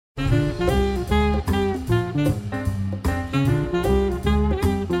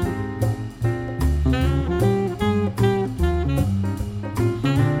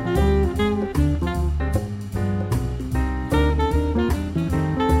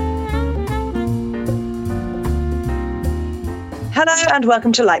Hello and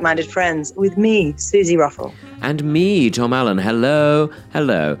welcome to Like-Minded Friends with me, Susie Ruffle. And me, Tom Allen. Hello.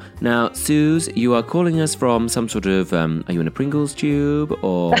 Now, Suze, you are calling us from some sort of, are you in a Pringles tube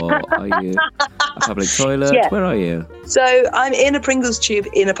or are you a public toilet? Yeah. Where are you? So I'm in a Pringles tube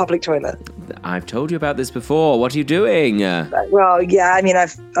in a public toilet. I've told you about this before. What are you doing? Well, yeah, I mean,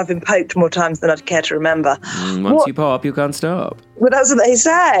 I've been poked more times than I'd care to remember. Once you pop, you can't stop. Well, that's what they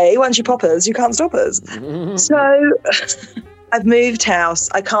say. Once you pop us, you can't stop us. So I've moved house.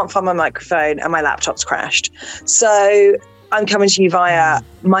 I can't find my microphone and my laptop's crashed. So I'm coming to you via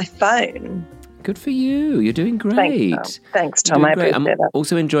my phone. Good for you. You're doing great. Thanks, Tom. I appreciate I'm that.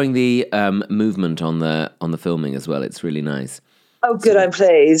 also enjoying the movement on the filming as well. It's really nice. Oh, good. I'm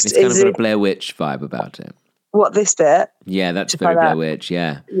pleased. It's kind of got a Blair Witch vibe about it. What, this bit? Yeah, that's very Blair Witch,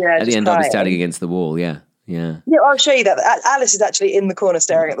 yeah. Yeah. At the end, I'll be standing against the wall, yeah. Yeah, I'll show you that. Alice is actually in the corner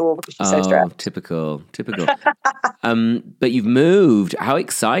staring at the wall because she's so stressed. Typical. But you've moved. How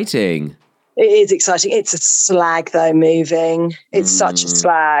exciting. It is exciting. It's a slag, though, moving. It's such a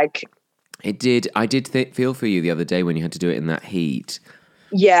slag. I did feel for you the other day when you had to do it in that heat.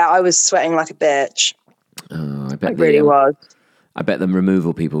 Yeah, I was sweating like a bitch. Oh, I bet it really was. I bet the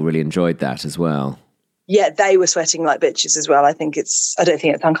removal people really enjoyed that as well. Yeah, they were sweating like bitches as well. I don't think it's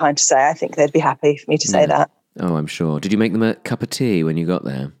unkind to say. I think they'd be happy for me to say that. Oh, I'm sure. Did you make them a cup of tea when you got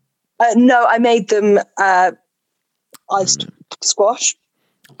there? No, I made them iced squash.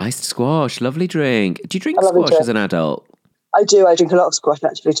 Iced squash, lovely drink. Do you drink squash as an adult? I do. I drink a lot of squash,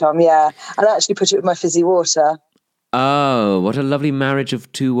 actually, Tom, yeah. And I actually put it with my fizzy water. Oh, what a lovely marriage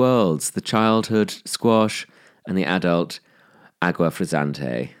of two worlds. The childhood squash and the adult agua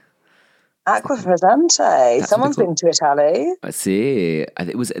frizzante. Aqua frizzante. Someone's been to Italy. I see.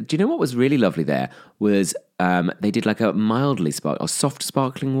 It was. Do you know what was really lovely there? Was they did like a mildly soft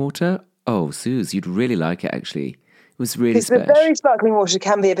sparkling water. Oh, Suze, you'd really like it actually. It was really special. The very sparkling water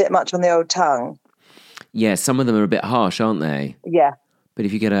can be a bit much on the old tongue. Yeah, some of them are a bit harsh, aren't they? Yeah. But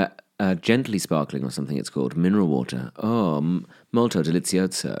if you get a gently sparkling or something, it's called mineral water. Oh, molto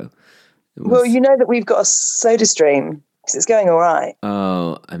delizioso. Well, you know that we've got a soda stream. Because it's going all right.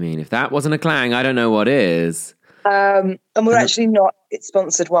 Oh, I mean, if that wasn't a clang, I don't know what is. And we're actually not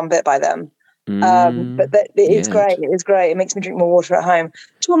sponsored one bit by them. But it's great. It is great. It makes me drink more water at home.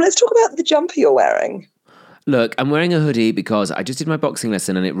 Tom, let's talk about the jumper you're wearing. Look, I'm wearing a hoodie because I just did my boxing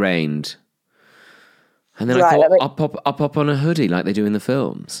lesson and it rained. And then I thought, I'll pop on a hoodie like they do in the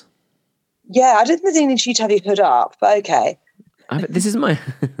films. Yeah, I didn't think you'd have your hood up, but okay. This is my...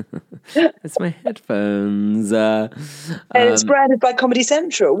 It's my headphones. And it's branded by Comedy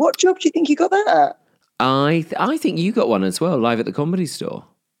Central. What job do you think you got that at? I think you got one as well, live at the Comedy Store.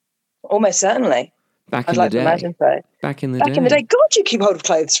 Almost certainly. Back in the day. Imagine so. Back in the day. God, you keep hold of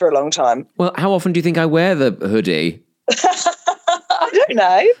clothes for a long time. Well, how often do you think I wear the hoodie? I don't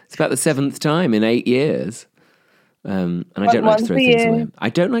know. It's about the 7th time in 8 years. And I don't like to throw things away. I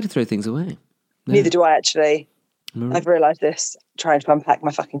don't like to throw things away. No. Neither do I, actually. I've realised this trying to unpack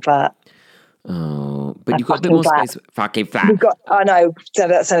my fucking flat. Oh, but you've got a bit more space. Fucking flat. I know,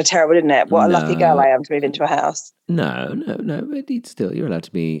 that sounded terrible, didn't it? What a lucky girl I am to move into a house. No. But you're allowed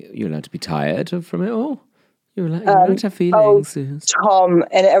to be tired from it all. You're allowed to have feelings. Tom,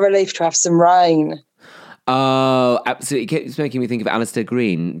 and a relief to have some rain. Oh, absolutely. It's making me think of Alistair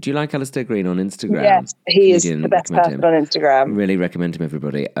Green. Do you like Alistair Green on Instagram? Yes, he is the best person on Instagram. Really recommend him,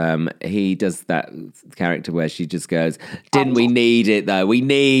 everybody. He does that character where she just goes, didn't we need it, though? We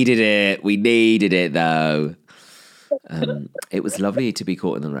needed it, though. It was lovely to be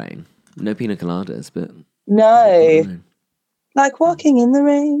caught in the rain. No pina coladas, but... No. Like walking in the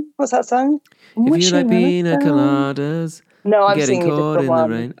rain. What's that song? If you like pina coladas... No, I'm getting singing caught a different in one.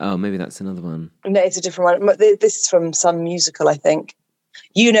 The rain. Oh, maybe that's another one. No, it's a different one. This is from some musical, I think.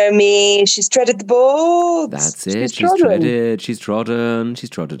 You know me. She's treaded the boards. That's it. She's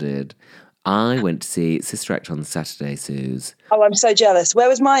trodden. I went to see Sister Act on Saturday, Suze. Oh, I'm so jealous. Where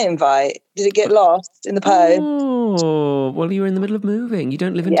was my invite? Did it get lost in the post? Oh, well, you were in the middle of moving. You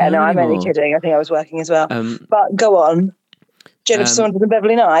don't live in town I'm anymore. only kidding. I think I was working as well. But go on. Jennifer Saunders and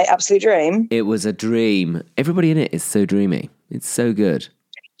Beverly Knight, absolute dream. It was a dream. Everybody in it is so dreamy. It's so good.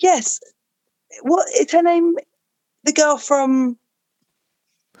 Yes. What is her name? The girl from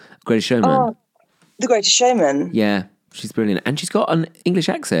Greatest Showman. Oh, The Greatest Showman. Yeah, she's brilliant. And she's got an English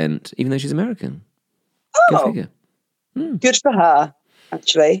accent, even though she's American. Oh. Good figure. Good for her,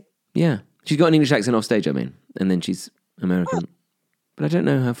 actually. Yeah. She's got an English accent off stage, I mean. And then she's American. Oh. But I don't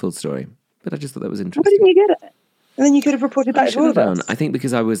know her full story. But I just thought that was interesting. Why didn't you get it? And then you could have reported back to all of us. I think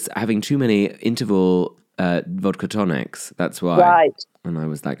because I was having too many interval vodka tonics. That's why. Right. And I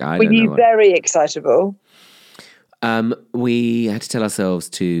was like, Were you very excitable? We had to tell ourselves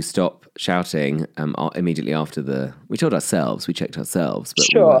to stop shouting immediately after we told ourselves, we checked ourselves, but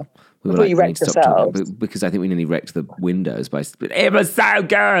Sure. we were Before like, you we need wrecked to stop talking yourselves. because I think we nearly wrecked the windows by. It was so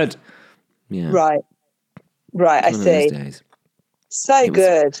good. Yeah, Right, I one of those see. days. So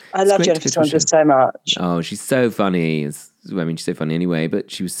good. I love great to Jennifer go to a Saunders show. so much. Oh, she's so funny. I mean, she's so funny anyway,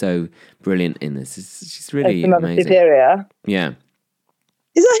 but she was so brilliant in this. She's As really the Mother amazing. Superior. Yeah,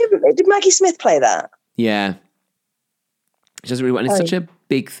 Is that who, did Maggie Smith play that? yeah. She does really well. And it's such a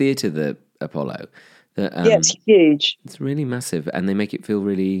big theatre, the Apollo. That, Yeah, it's huge. It's really massive, and they make it feel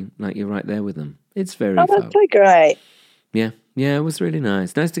really like you're right there with them. It's very Oh, fun. that's so great. Yeah, it was really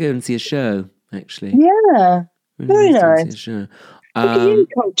nice. Nice to go and see a show, actually. Yeah, Really very to go and nice. see a show. Look at you,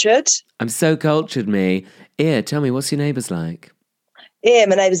 cultured. I'm so cultured, me. Yeah, tell me, what's your neighbours like? Yeah,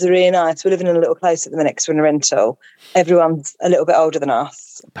 my neighbours are really nice. We're living in a little place at the minute because we're in a rental. Everyone's a little bit older than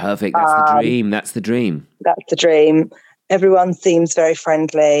us. Perfect. That's the dream. That's the dream. That's the dream. Everyone seems very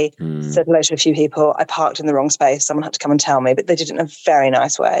friendly. Said hello to a few people. I parked in the wrong space. Someone had to come and tell me, but they did it in a very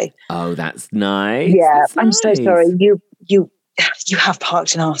nice way. Oh, that's nice. Yeah, That's I'm so nice. sorry. You have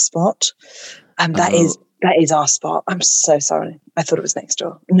parked in our spot, and that is our spot. I'm so sorry. I thought it was next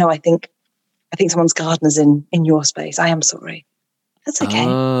door. No, I think someone's gardener's in your space. I am sorry. That's okay.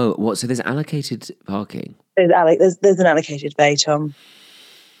 Oh, what? So there's allocated parking. There's an allocated bay, Tom.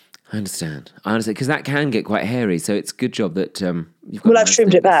 I understand. Because that can get quite hairy. So it's a good job that you've got. Well, I've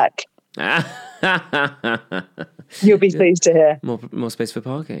trimmed it back. You'll be pleased to hear. More space for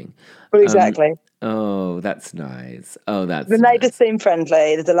parking. Well, exactly. Oh, that's nice. Oh, that's The neighbours seem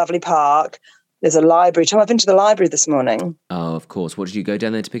friendly. There's a lovely park. There's a library. Tom, I've been to the library this morning. Oh, of course. What did you go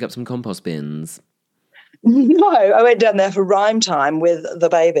down there to pick up some compost bins? No, I went down there for rhyme time with the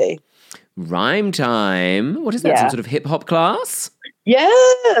baby. Rhyme time? What is that? Yeah. Some sort of hip hop class?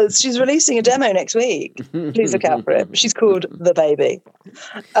 Yes, she's releasing a demo next week. Please look out for it. She's called The Baby.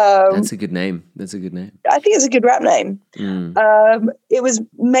 That's a good name. I think it's a good rap name. It was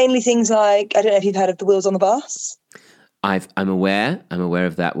mainly things like, I don't know if you've heard of The Wheels on the Bus. I'm aware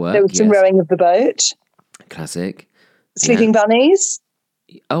of that work. There was some rowing of the boat. Classic. Sleeping Bunnies.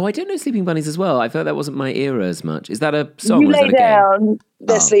 Oh, I don't know Sleeping Bunnies as well. I felt that wasn't my era as much. Is that a song? You or is lay that a down, game?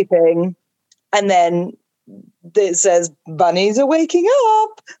 they're sleeping, and then it says, bunnies are waking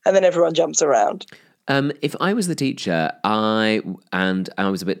up, and then everyone jumps around. If I was the teacher, I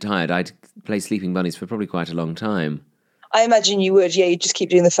was a bit tired, I'd play Sleeping Bunnies for probably quite a long time. I imagine you would. Yeah, you just keep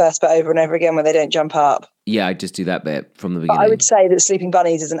doing the first bit over and over again where they don't jump up. Yeah, I'd just do that bit from the beginning. But I would say that Sleeping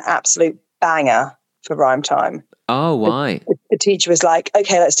Bunnies is an absolute banger for rhyme time. Oh, why? The teacher was like,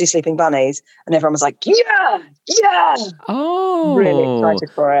 okay, let's do Sleeping Bunnies. And everyone was like, yeah. Oh. Really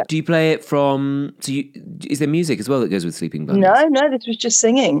excited for it. Do you play it from... is there music as well that goes with Sleeping Bunnies? No, this was just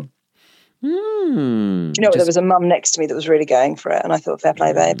singing. Do you know what? There was a mum next to me that was really going for it. And I thought, fair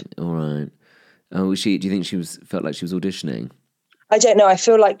play, babe. All right. Oh, do you think she felt like she was auditioning? I don't know. I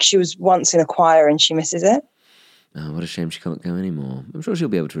feel like she was once in a choir and she misses it. Oh, what a shame she can't go anymore. I'm sure she'll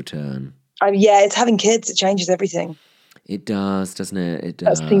be able to return. Yeah, it's having kids. It changes everything. It does, doesn't it? It does.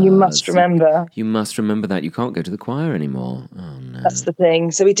 That's the thing you must remember. You must remember that. You can't go to the choir anymore. Oh, no. That's the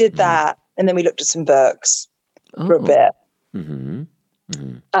thing. So we did that. And then we looked at some books for a bit. Mm-hmm.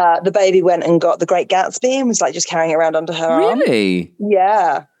 The baby went and got The Great Gatsby and was like just carrying it around under her arm. Really?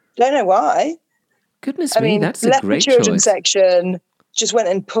 Yeah. Don't know why. Goodness me, that's a left great the children's choice. section, just went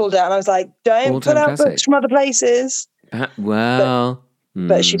and pulled out. And I was like, don't pull out books from other places.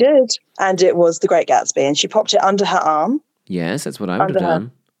 But she did. And it was The Great Gatsby. And she popped it under her arm. Yes, that's what I would have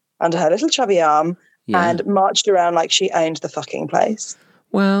done. Under her little chubby arm. Yeah. And marched around like she owned the fucking place.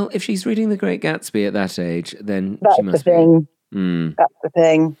 Well, if she's reading The Great Gatsby at that age, then she must be. That's the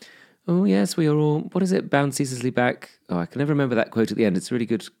thing. Oh, yes, we are all... What is it? Bound ceaselessly back. Oh, I can never remember that quote at the end. It's a really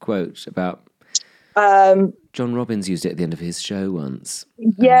good quote about... John Robbins used it at the end of his show once.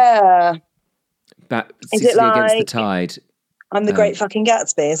 Yeah. Ceaselessly against the tide. I'm the Great fucking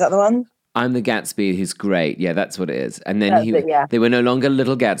Gatsby. Is that the one? I'm the Gatsby who's great. Yeah, that's what it is. And then they were no longer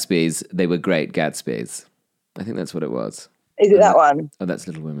little Gatsbys. They were great Gatsbys. I think that's what it was. Is it that one? Oh, that's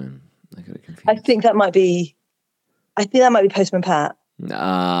Little Women. I got it confused. I think that might be Postman Pat.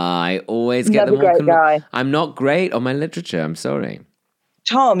 I always get them all. Great guy. I'm not great on my literature. I'm sorry.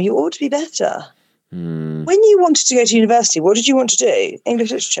 Tom, you ought to be better. When you wanted to go to university, what did you want to do?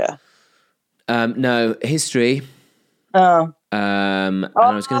 English literature? No, history. Oh. And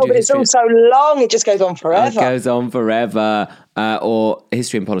I was going to do but history. it's all so long, it just goes on forever. It goes on forever. Or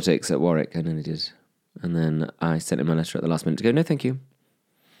history and politics at Warwick, I nearly did. And then I sent him a letter at the last minute to go, no, thank you.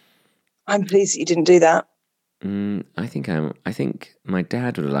 I'm pleased that you didn't do that. I think my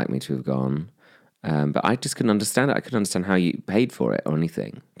dad would have liked me to have gone. But I just couldn't understand it. I couldn't understand how you paid for it or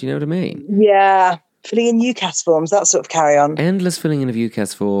anything. Do you know what I mean? Yeah. Filling in UCAS forms, that sort of carry on. Endless filling in of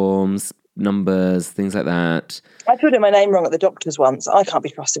UCAS forms, numbers, things like that. I filled in my name wrong at the doctor's once. I can't be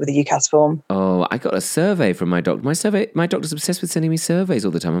trusted with a UCAS form. Oh, I got a survey from my doctor. My doctor's obsessed with sending me surveys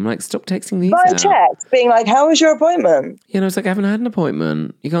all the time. I'm like, stop texting these By out. text, being like, how was your appointment? You know, it's like, I haven't had an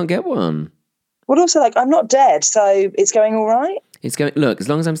appointment. You can't get one. Well, also, like, I'm not dead, so it's going all right. It's going, look, as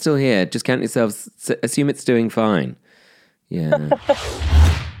long as I'm still here, just count yourselves, assume it's doing fine. Yeah.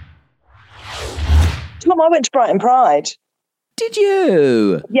 Tom, I went to Brighton Pride. Did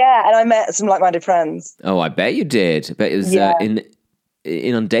you? Yeah, and I met some like-minded friends. Oh, I bet you did. I bet it was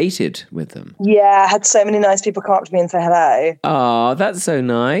inundated with them. Yeah, I had so many nice people come up to me and say hello. Oh, that's so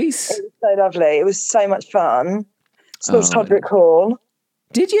nice. It was so lovely. It was so much fun. Spoke to Todrick Hall.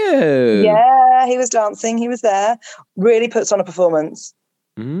 Did you? Yeah, he was dancing. He was there. Really puts on a performance.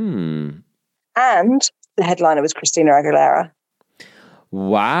 Mm. And the headliner was Christina Aguilera.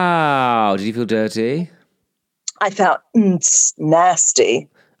 Wow. Did you feel dirty? I felt nasty.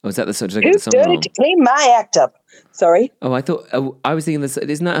 Oh, is that the song? Did I get Who's the song dirty wrong? to clean my act up? Sorry. Oh, I was thinking this.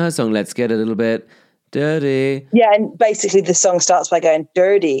 Isn't that her song? Let's get a little bit dirty. Yeah, and basically the song starts by going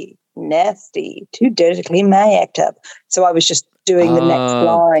dirty, nasty, too dirty to clean my act up. So I was just doing the next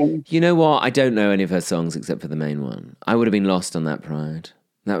line. You know what? I don't know any of her songs except for the main one. I would have been lost on that Pride.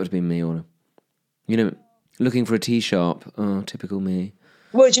 That would have been me all. You know, looking for a tea shop. Oh, typical me.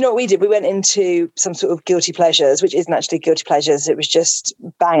 Well, do you know what we did? We went into some sort of guilty pleasures, which isn't actually guilty pleasures. It was just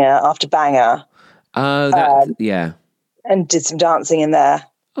banger after banger. Oh, yeah. And did some dancing in there.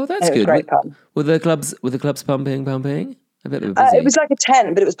 Oh, that's and it was good. great fun. Were the clubs pumping? I bet they were busy. It was like a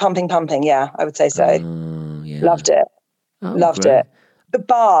tent, but it was pumping. Yeah, I would say so. Oh, yeah. Loved it. Loved great. it. The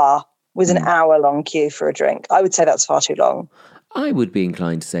bar was an hour-long queue for a drink. I would say that's far too long. I would be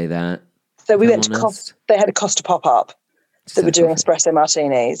inclined to say that. So we went to they had a Costa pop-up that were doing espresso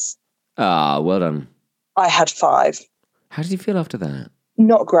martinis. Ah, well done. I had 5. How did you feel after that?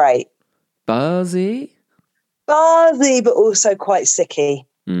 Not great. Buzzy, but also quite sicky.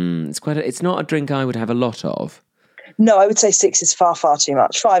 It's not a drink I would have a lot of. No, I would say 6 is far too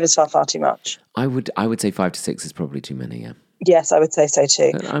much. 5 is far too much. I would say 5 to 6 is probably too many, yeah. Yes, I would say so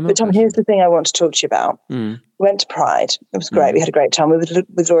too. But Tom, here's the thing I want to talk to you about. We went to Pride. It was great. We had a great time. We were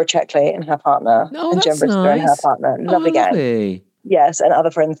with Laura Checkley and her partner. And Jen Brister and her partner. Lovely gang. Yes, and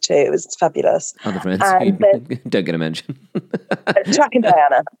other friends too. It was fabulous. Other friends. Don't get a mention. Jack and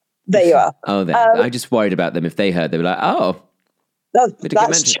Diana. There you are. Oh, I just worried about them. If they heard, they were like, oh.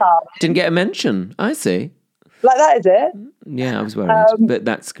 That's charming. Didn't get a mention. I see. Like that, is it? Yeah, I was worried. But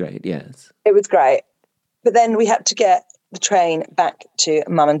that's great, yes. It was great. But then we had to get the train back to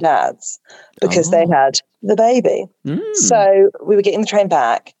Mum and Dad's because they had the baby. So we were getting the train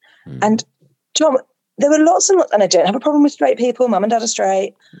back. And Tom, there were lots and lots, and I don't have a problem with straight people. Mum and Dad are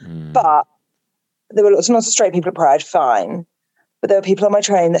straight. But there were lots and lots of straight people at Pride, fine. But there were people on my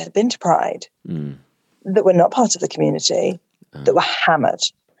train that had been to Pride that were not part of the community, that were hammered,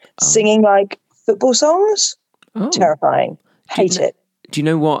 singing like football songs. Terrifying. Hate it. Do you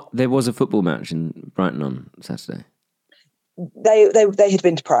know what? There was a football match in Brighton on Saturday. They had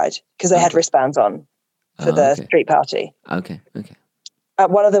been to Pride because they had wristbands on for the street party. Okay.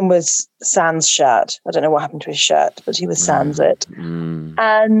 One of them was Sans' shirt. I don't know what happened to his shirt, but he was Sans it.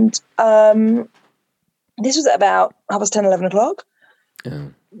 And this was at about 10:30, 11 o'clock.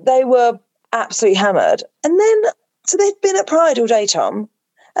 They were absolutely hammered. And then, so they'd been at Pride all day, Tom.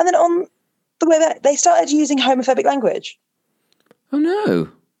 And then on the way back, they started using homophobic language. Oh, no.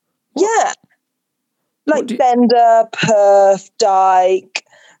 What? Yeah. Like bender, perf, dyke,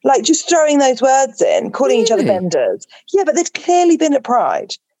 like just throwing those words in, calling each other benders. Yeah, but they'd clearly been at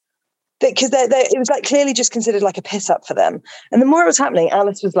Pride. Because it was like clearly just considered like a piss up for them. And the more it was happening,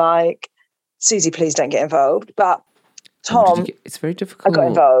 Alice was like, Susie, please don't get involved. But Tom, it's very difficult. I got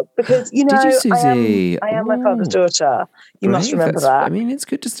involved because, you know, Did you, Susie? I am my father's daughter. You must remember that. I mean, it's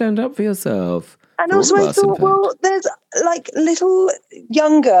good to stand up for yourself. And also I thought, well, there's like little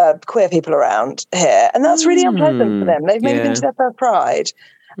younger queer people around here, and that's really unpleasant for them. They've maybe been to their first Pride,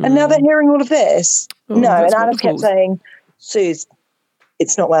 and now they're hearing all of this. And Alice kept saying, Suze,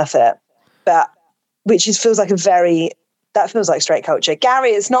 it's not worth it. But, which feels like feels like straight culture.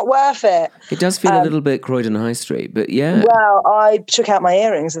 Gary, it's not worth it. It does feel a little bit Croydon High Street, but yeah. Well, I took out my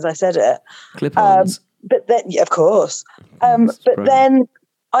earrings as I said it. Clip-ons. But then, of course. But then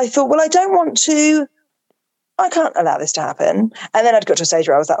I thought, well, I can't allow this to happen. And then I'd got to a stage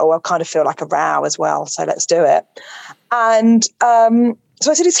where I was like, I kind of feel like a row as well, so let's do it. And so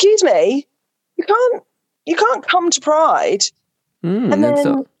I said, excuse me, you can't come to Pride and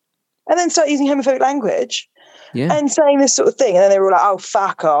and then start using homophobic language Yeah. and saying this sort of thing. And then they were like, oh,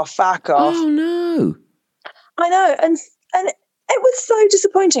 fuck off. Oh, no. I know. And it was so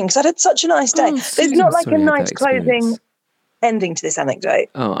disappointing because I'd had such a nice day. Oh, There's Susan, not like sorry a you had nice that closing experience. ending to this anecdote.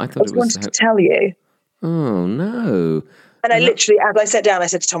 Oh, I I thought just it was. wanted to tell you. Oh, no. And I literally, as I sat down, I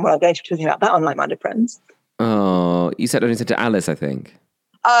said to Tom, well, I'm going to be talking about that on Like-Minded Friends. Oh, you said only said to Alice, I think.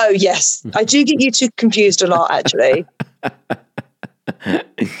 Oh, yes. I do get you two confused a lot, actually.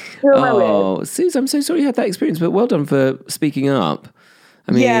 Who am I with? Oh, Suze, I'm so sorry you had that experience, but well done for speaking up.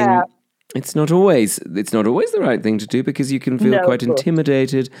 I mean, Yeah. it's not always the right thing to do because you can feel No, quite of course.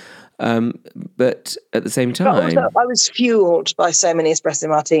 intimidated. But at the same But time, also, I was fueled by so many espresso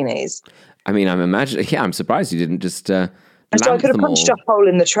martinis. I mean, I'm surprised you didn't just And so I lamp could have them punched all. a hole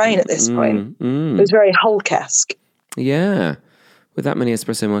in the train at this point. It was very Hulk-esque. Yeah, with that many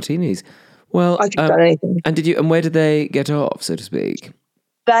espresso martinis. Well, I could have done anything. and where did they get off, so to speak?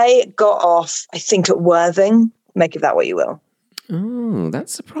 They got off, I think, at Worthing. Make of that what you will. Oh,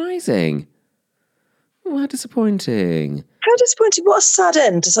 that's surprising. Oh, how disappointing. How disappointing. What a sad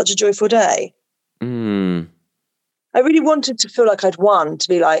end to such a joyful day. I really wanted to feel like I'd won, to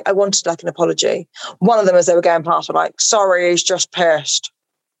be like, I wanted like an apology. One of them, as they were going past, were like, sorry, he's just pissed.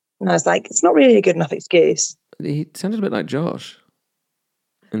 And I was like, it's not really a good enough excuse. He sounded a bit like Josh.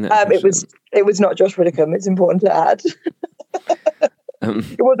 In that It was not Josh Widdicombe, it's important to add.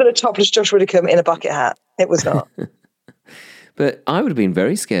 It wasn't a topless Josh Widdicombe in a bucket hat. It was not. But I would have been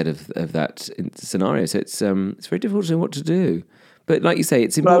very scared of that scenario. So it's very difficult to know what to do. But like you say,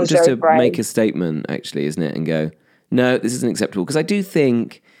 it's important just to make a statement, actually, isn't it? And go, no, this isn't acceptable. Because I do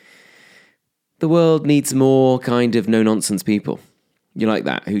think the world needs more kind of no-nonsense people. You like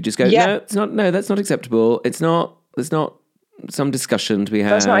that? Who just go, no, it's not. No, that's not acceptable. It's not. There's not some discussion to be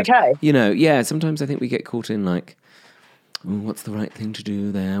had. That's not okay. You know, yeah. Sometimes I think we get caught in like, oh, what's the right thing to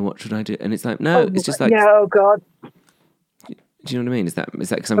do there? What should I do? And it's like, no, it's just like, yeah, oh God. Do you know what I mean? Is that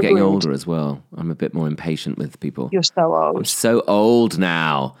because I'm getting older as well? I'm a bit more impatient with people. You're so old. I'm so old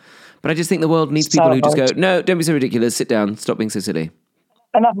now. But I just think the world needs people who just go, no, don't be so ridiculous. Sit down. Stop being so silly.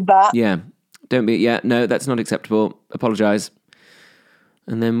 Enough of that. Yeah. Don't be, no, that's not acceptable. Apologise.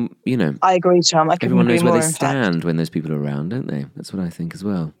 And then, you know. I agree, Tom. I couldn't everyone knows agree where more, they stand when those people are around, don't they? That's what I think as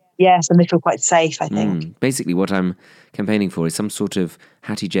well. Yes, and they feel quite safe, I think. Basically, what I'm campaigning for is some sort of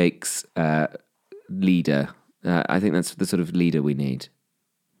Hattie Jakes leader. I think that's the sort of leader we need.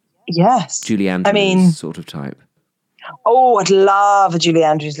 Yes. Julie Andrews sort of type. Oh, I'd love a Julie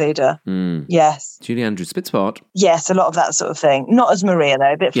Andrews leader. Yes. Julie Andrews, spit spot. Yes, a lot of that sort of thing. Not as Maria,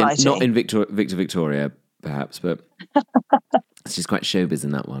 though, a bit flighty. Not in Victor Victoria, perhaps, but she's quite showbiz in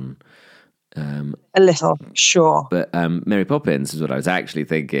that one. A little, sure. But Mary Poppins is what I was actually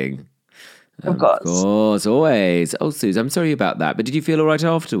thinking. Of course. Of course, always. Oh, Suze, I'm sorry about that, but did you feel all right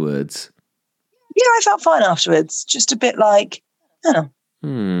afterwards? Yeah, I felt fine afterwards. Just a bit like, you know,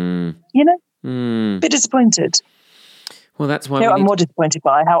 a bit disappointed. Well, that's why I'm more disappointed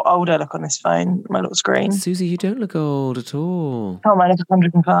by how old I look on this phone, my little screen. Susie, you don't look old at all. Oh, I look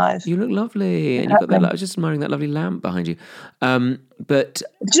 105. You look lovely. And you've got that, I was just admiring that lovely lamp behind you. But do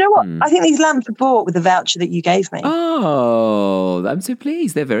you know what? I think these lamps were bought with the voucher that you gave me. Oh, I'm so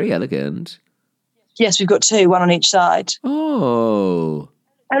pleased. They're very elegant. Yes, we've got two, one on each side. Oh,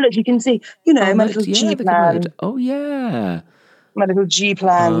 look, you can see, my little G plan. Oh, yeah. My little G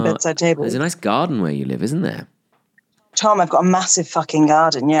plan bedside table. There's a nice garden where you live, isn't there? Tom, I've got a massive fucking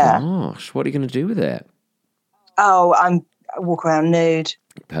garden, yeah. Gosh, what are you going to do with it? Oh, I walk around nude.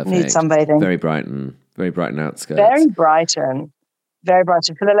 Perfect. Need sunbathing. Very Brighton outskirts. Very Brighton. For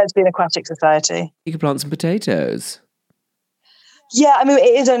the Lesbian Aquatic Society. You could plant some potatoes. Yeah, I mean,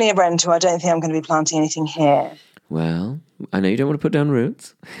 it is only a rental. I don't think I'm going to be planting anything here. Well, I know you don't want to put down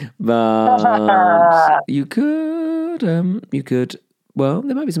roots, but you could, well,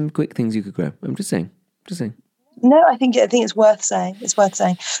 there might be some quick things you could grow. I'm just saying. No, I think it's worth saying.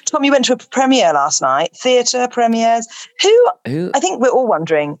 Tom, you went to a premiere last night, theatre premieres. Who? I think we're all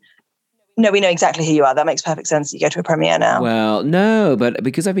wondering. No, we know exactly who you are. That makes perfect sense. You go to a premiere now. Well, no, but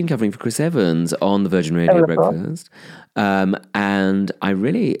because I've been covering for Chris Evans on the Virgin Radio Breakfast, and I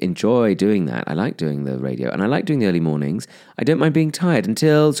really enjoy doing that. I like doing the radio, and I like doing the early mornings. I don't mind being tired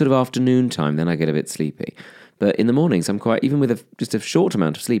until sort of afternoon time. Then I get a bit sleepy. But in the mornings, I'm quite, even with just a short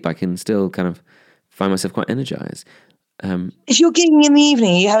amount of sleep, I can still kind of find myself quite energized. If you're gigging in the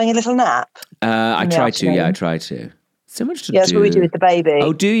evening, are you having a little nap? I try to. So much to do. Yeah, that's what we do with the baby.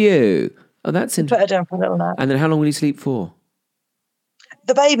 Oh, do you? Oh, that's interesting. Put her down for a little nap. And then how long will you sleep for?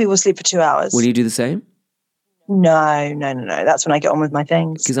 The baby will sleep for 2 hours. Will you do the same? No. That's when I get on with my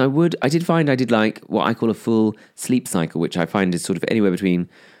things. Because I did like what I call a full sleep cycle, which I find is sort of anywhere between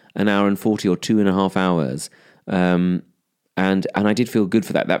an hour and 40 or 2.5 hours. And I did feel good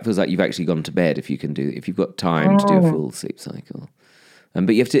for that. That feels like you've actually gone to bed if you've got time to do a full sleep cycle.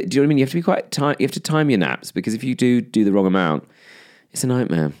 But you have to, do you know what I mean? You have to be quite time. You have to time your naps, because if you do the wrong amount, it's a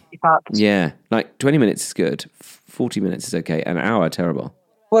nightmare. Yeah, like 20 minutes is good. 40 minutes is okay. An hour, terrible.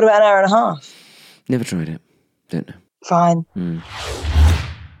 What about an hour and a half? Never tried it. Don't know. Fine.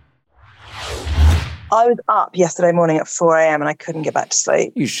 I was up yesterday morning at 4 a.m. and I couldn't get back to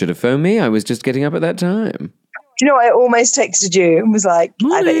sleep. You should have phoned me. I was just getting up at that time. Do you know, I almost texted you and was like,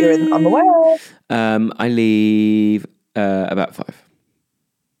 I bet you're on the way. I leave about 5.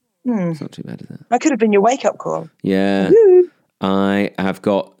 It's not too bad, is it? I could have been your wake-up call. Yeah. Woo. I have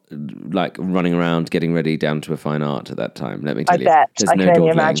got like running around getting ready down to a fine art at that time, let me tell you. I bet. There's I can only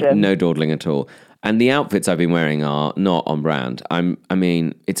imagine. No dawdling at all. And the outfits I've been wearing are not on brand. I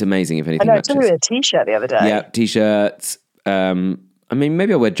mean, it's amazing if anything matches. I know, I saw you in a t-shirt the other day. Yeah, t-shirts. I mean,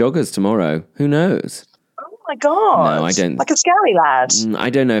 maybe I'll wear joggers tomorrow. Who knows? Oh my God. No, I don't. Like a scally lad. I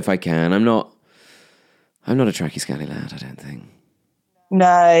don't know if I can. I'm not a tracky scally lad, I don't think.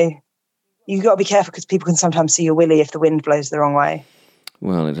 No. You've got to be careful, because people can sometimes see your willy if the wind blows the wrong way.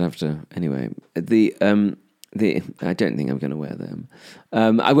 Well, I'd have to anyway. I don't think I'm going to wear them.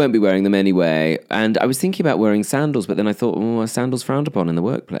 I won't be wearing them anyway. And I was thinking about wearing sandals, but then I thought, are sandals frowned upon in the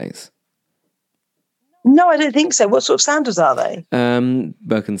workplace? No, I don't think so. What sort of sandals are they?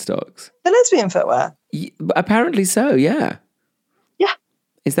 Birkenstocks. The lesbian footwear. Apparently so. Yeah. Yeah.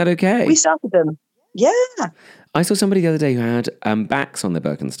 Is that okay? We started them. Yeah. I saw somebody the other day who had backs on their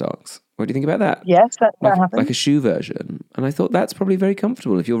Birkenstocks. What do you think about that? Yes, that happens. Like a shoe version. And I thought that's probably very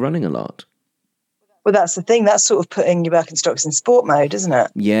comfortable if you're running a lot. Well, that's the thing. That's sort of putting your Birkenstocks in sport mode, isn't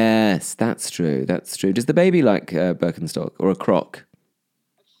it? Yes, that's true. That's true. Does the baby like Birkenstock or a Croc?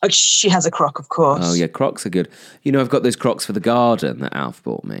 Oh, she has a Croc, of course. Oh, yeah, Crocs are good. You know, I've got those Crocs for the garden that Alf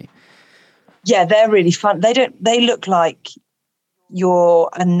bought me. Yeah, they're really fun. They look like you're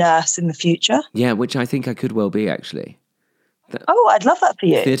a nurse in the future. Yeah, which I think I could well be, actually. Oh, I'd love that for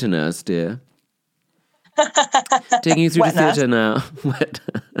you. Theatre nurse, dear. Taking you through to theatre now. Wet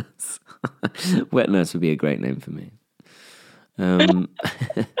nurse. Wet nurse would be a great name for me.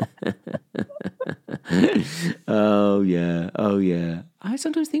 Oh, yeah. I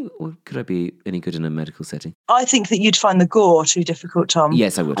sometimes think, could I be any good in a medical setting? I think that you'd find the gore too difficult, Tom.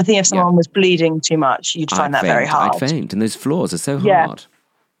 Yes, I would. I think if someone was bleeding too much, you'd find that very hard. I'd faint, and those floors are so hard.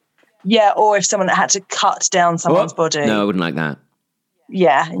 Yeah, or if someone had to cut down someone's body. No, I wouldn't like that.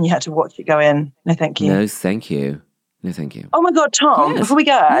 Yeah, and you had to watch it go in. No, thank you. No, thank you. No, thank you. Oh my God, Tom, before we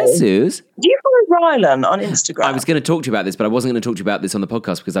go. Yes, Suze. Do you follow Rylan on Instagram? I was going to talk to you about this, but I wasn't going to talk to you about this on the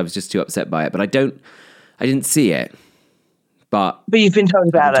podcast because I was just too upset by it. But I didn't see it. But you've been told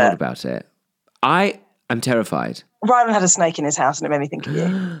about it. Told about it. I am terrified. Rylan had a snake in his house and it made me think of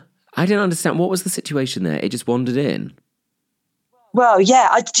you. I didn't understand. What was the situation there? It just wandered in. Well,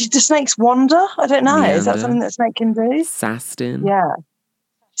 yeah. Do snakes wander? I don't know. Meander. Is that something that a snake can do? Sastin. Yeah.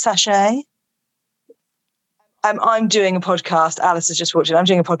 Sachet. I'm doing a podcast. Alice has just walked in. I'm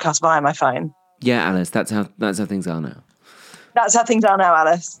doing a podcast via my phone. Yeah, Alice. That's how things are now. That's how things are now,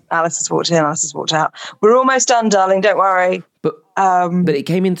 Alice. Alice has walked in. Alice has walked out. We're almost done, darling. Don't worry. But it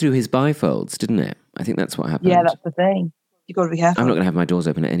came in through his bifolds, didn't it? I think that's what happened. Yeah, that's the thing. You've got to be careful. I'm not going to have my doors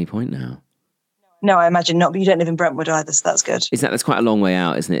open at any point now. No, I imagine not. But you don't live in Brentwood either, so that's good. That's quite a long way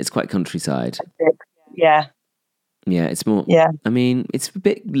out, isn't it? It's quite countryside. Yeah. Yeah, it's more. Yeah. I mean, it's a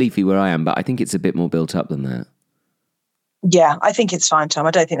bit leafy where I am, but I think it's a bit more built up than that. Yeah, I think it's fine, Tom.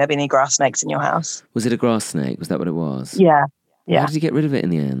 I don't think there'll be any grass snakes in your house. Was it a grass snake? Was that what it was? Yeah. How did you get rid of it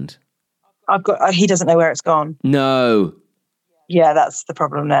in the end? He doesn't know where it's gone. No. Yeah, that's the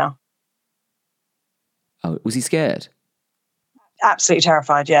problem now. Oh, was he scared? Absolutely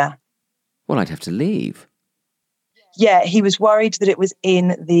terrified, yeah. Well, I'd have to leave. Yeah, he was worried that it was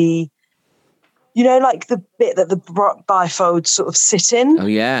in the, like the bit that the bifolds sort of sit in. Oh,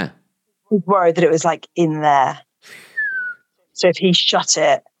 yeah. He was worried that it was like in there. So if he shut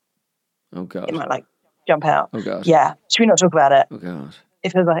it, oh God, it might jump out. Oh God. Yeah. Should we not talk about it? Oh God.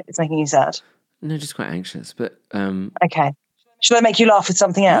 If it's making you sad. No, just quite anxious. But okay. Should I make you laugh with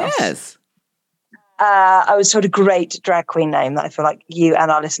something else? Yes. I was told a great drag queen name that I feel like you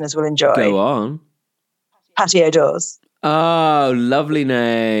and our listeners will enjoy. Go on. Patio Doors. Oh, lovely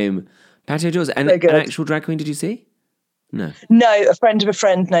name. Patio Doors. And an actual drag queen, did you see? No. No, a friend of a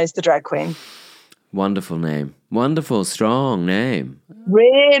friend knows the drag queen. Wonderful name. Wonderful, strong name.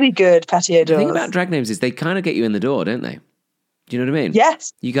 Really good, Patio Doors. The thing about drag names is they kind of get you in the door, don't they? Do you know what I mean?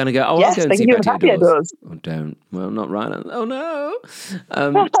 Yes. You kind of go, yes, I'll go and see Patio Doors. Oh, don't. Well, not right. Oh, no.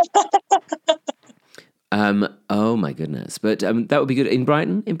 Oh my goodness! But that would be good in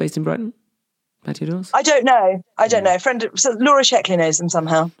Brighton, based in Brighton. Patio doors. I don't know. So Laura Sheckley knows them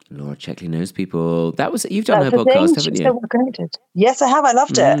somehow. Laura Sheckley knows people. You've done her That's the podcast, thing. haven't She's you? so well connected. Yes, I have. I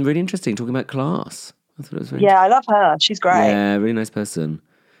loved it. Really interesting. Talking about class. I thought it was very. Yeah, I love her. She's great. Yeah, really nice person.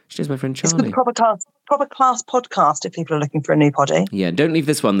 She knows my friend It's Charlie. a proper class podcast if people are looking for a new poddy. Yeah, don't leave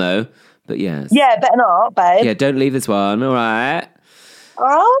this one though. But yes. Yeah, better not, babe. Yeah, don't leave this one. All right.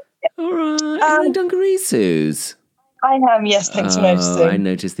 Oh, All right. Are you in dungarees, Suze? I am. Yes, thanks for noticing. I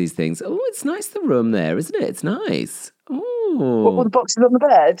noticed these things. Oh, it's nice, the room there, isn't it? It's nice. Oh. What, all the boxes on the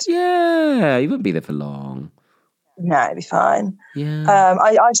bed? Yeah, you wouldn't be there for long. No, it'd be fine. Yeah.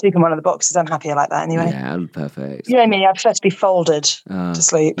 I sleep in one of the boxes. I'm happier like that anyway. Yeah, perfect. You know me, I prefer to be folded to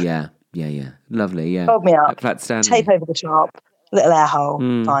sleep. Yeah. Lovely, yeah. Fold me up. Like flat stand. Tape over the top. Little air hole.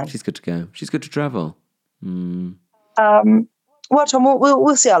 Fine. She's good to go. She's good to travel. Well, Tom,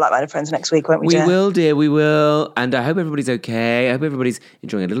 we'll see our like-minded friends next week, won't we, dear? We will, dear, we will. And I hope everybody's okay. I hope everybody's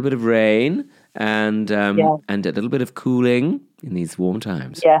enjoying a little bit of rain and a little bit of cooling in these warm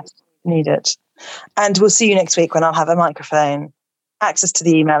times. Yes, need it. And we'll see you next week when I'll have a microphone, access to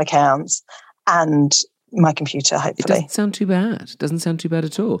the email accounts, and my computer, hopefully. It doesn't sound too bad. It doesn't sound too bad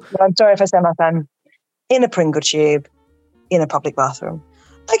at all. But I'm sorry if I sound like I'm in a Pringle tube in a public bathroom.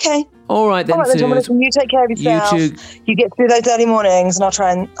 Okay. All right then, Suze. You take care of yourself. You too. You get through those early mornings, and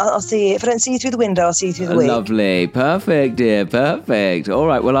I'll see you. If I don't see you through the window, I'll see you through the week. Lovely. Perfect, dear. Perfect. All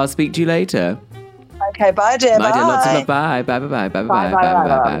right. Well, I'll speak to you later. Okay. Bye, dear. Bye, Bye. dear. Lots of love. Bye. Bye. Bye. Bye. Bye. Bye.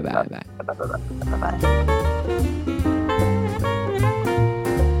 Bye. Bye. Bye. Bye. Bye. Bye. Bye.